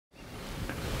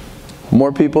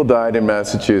More people died in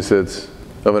Massachusetts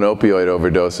of an opioid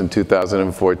overdose in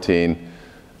 2014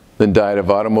 than died of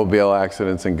automobile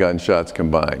accidents and gunshots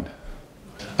combined.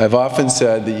 I've often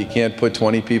said that you can't put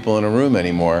 20 people in a room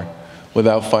anymore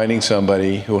without finding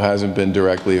somebody who hasn't been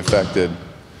directly affected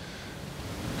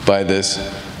by this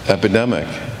epidemic.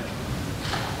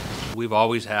 We've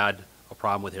always had a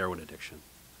problem with heroin addiction.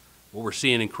 What we're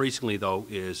seeing increasingly, though,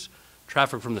 is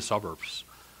traffic from the suburbs.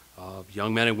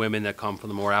 Young men and women that come from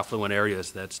the more affluent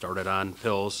areas that started on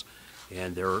pills,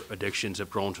 and their addictions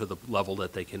have grown to the level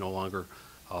that they can no longer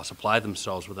supply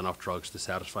themselves with enough drugs to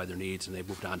satisfy their needs, and they've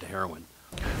moved on to heroin.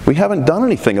 We haven't done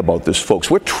anything about this,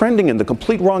 folks. We're trending in the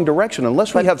complete wrong direction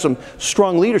unless we have some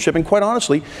strong leadership. And quite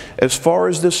honestly, as far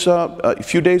as this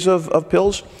few days of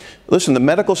pills, listen, the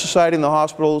medical society and the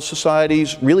hospital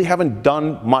societies really haven't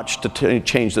done much to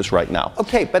change this right now.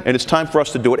 Okay, but and it's time for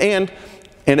us to do it.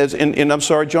 And I'm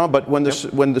sorry, John, but when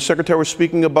the Secretary was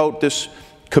speaking about this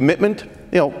commitment,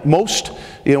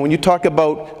 when you talk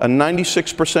about a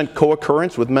 96%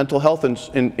 co-occurrence with mental health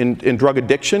and drug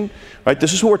addiction, right?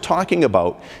 This is who we're talking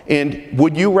about. And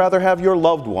would you rather have your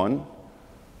loved one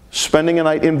spending a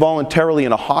night involuntarily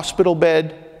in a hospital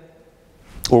bed,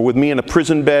 or with me in a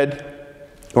prison bed,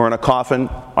 or in a coffin?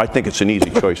 I think it's an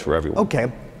easy choice for everyone.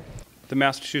 Okay. The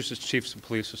Massachusetts Chiefs of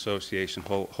Police Association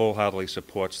wholeheartedly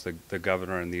supports the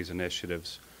governor and these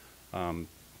initiatives.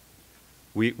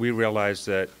 We realize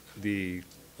that the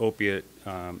opiate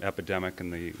epidemic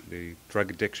and the drug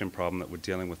addiction problem that we're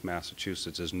dealing with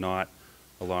Massachusetts is not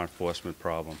a law enforcement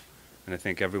problem. And I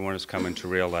think everyone is coming to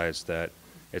realize that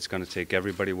it's going to take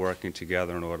everybody working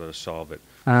together in order to solve it.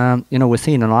 We're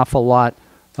seeing an awful lot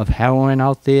of heroin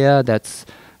out there that's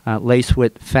laced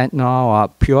with fentanyl or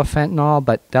pure fentanyl,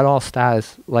 but that all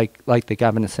starts, like the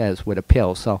governor says, with a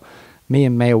pill. So me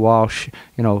and Mayor Walsh,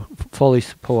 fully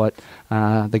support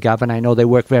the governor. I know they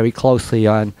work very closely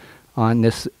on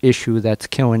this issue that's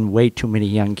killing way too many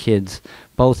young kids,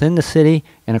 both in the city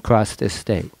and across this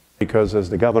state. Because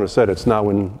as the governor said, it's now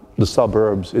in the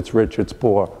suburbs, it's rich, it's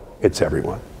poor, it's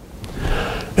everyone.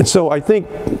 And so I think,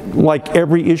 like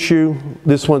every issue,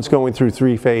 this one's going through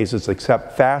 3 phases,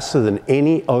 except faster than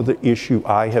any other issue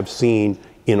I have seen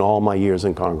in all my years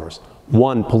in Congress.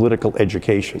 1, political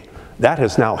education. That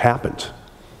has now happened.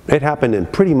 It happened in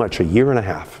pretty much a year and a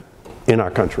half in our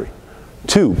country.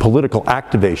 2, political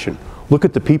activation. Look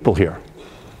at the people here.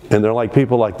 And they're like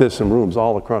people like this in rooms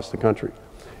all across the country.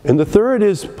 And the 3rd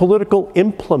is political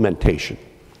implementation.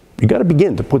 You got to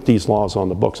begin to put these laws on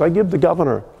the books. I give the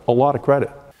governor a lot of credit.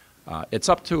 It's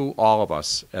up to all of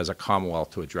us as a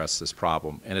Commonwealth to address this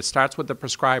problem. And it starts with the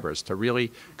prescribers to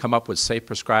really come up with safe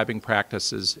prescribing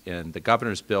practices, and the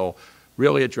governor's bill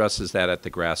really addresses that at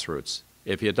the grassroots.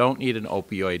 If you don't need an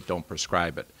opioid, don't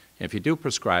prescribe it. And if you do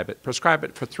prescribe it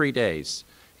for 3 days.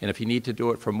 And if you need to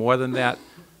do it for more than that,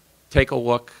 take a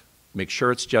look, make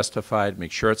sure it's justified,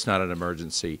 make sure it's not an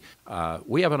emergency.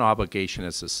 We have an obligation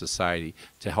as a society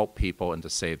to help people and to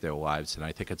save their lives, and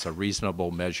I think it's a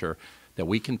reasonable measure that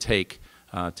we can take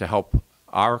to help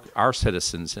our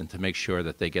citizens and to make sure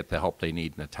that they get the help they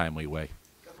need in a timely way.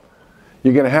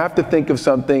 You're going to have to think of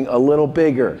something a little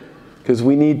bigger, because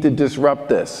we need to disrupt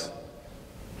this.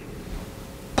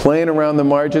 Playing around the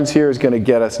margins here is going to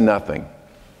get us nothing.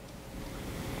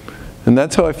 And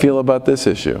that's how I feel about this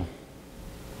issue.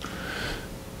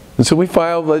 And so we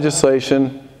filed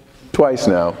legislation twice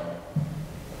now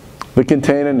that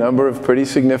contain a number of pretty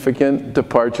significant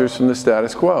departures from the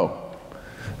status quo.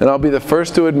 And I'll be the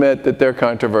first to admit that they're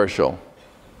controversial.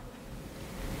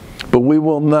 But we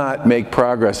will not make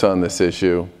progress on this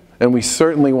issue, and we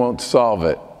certainly won't solve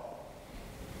it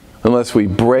unless we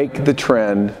break the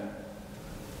trend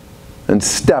and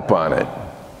step on it.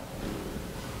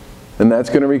 And that's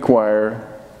going to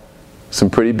require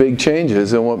some pretty big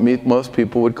changes in what most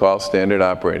people would call standard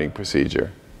operating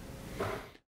procedure.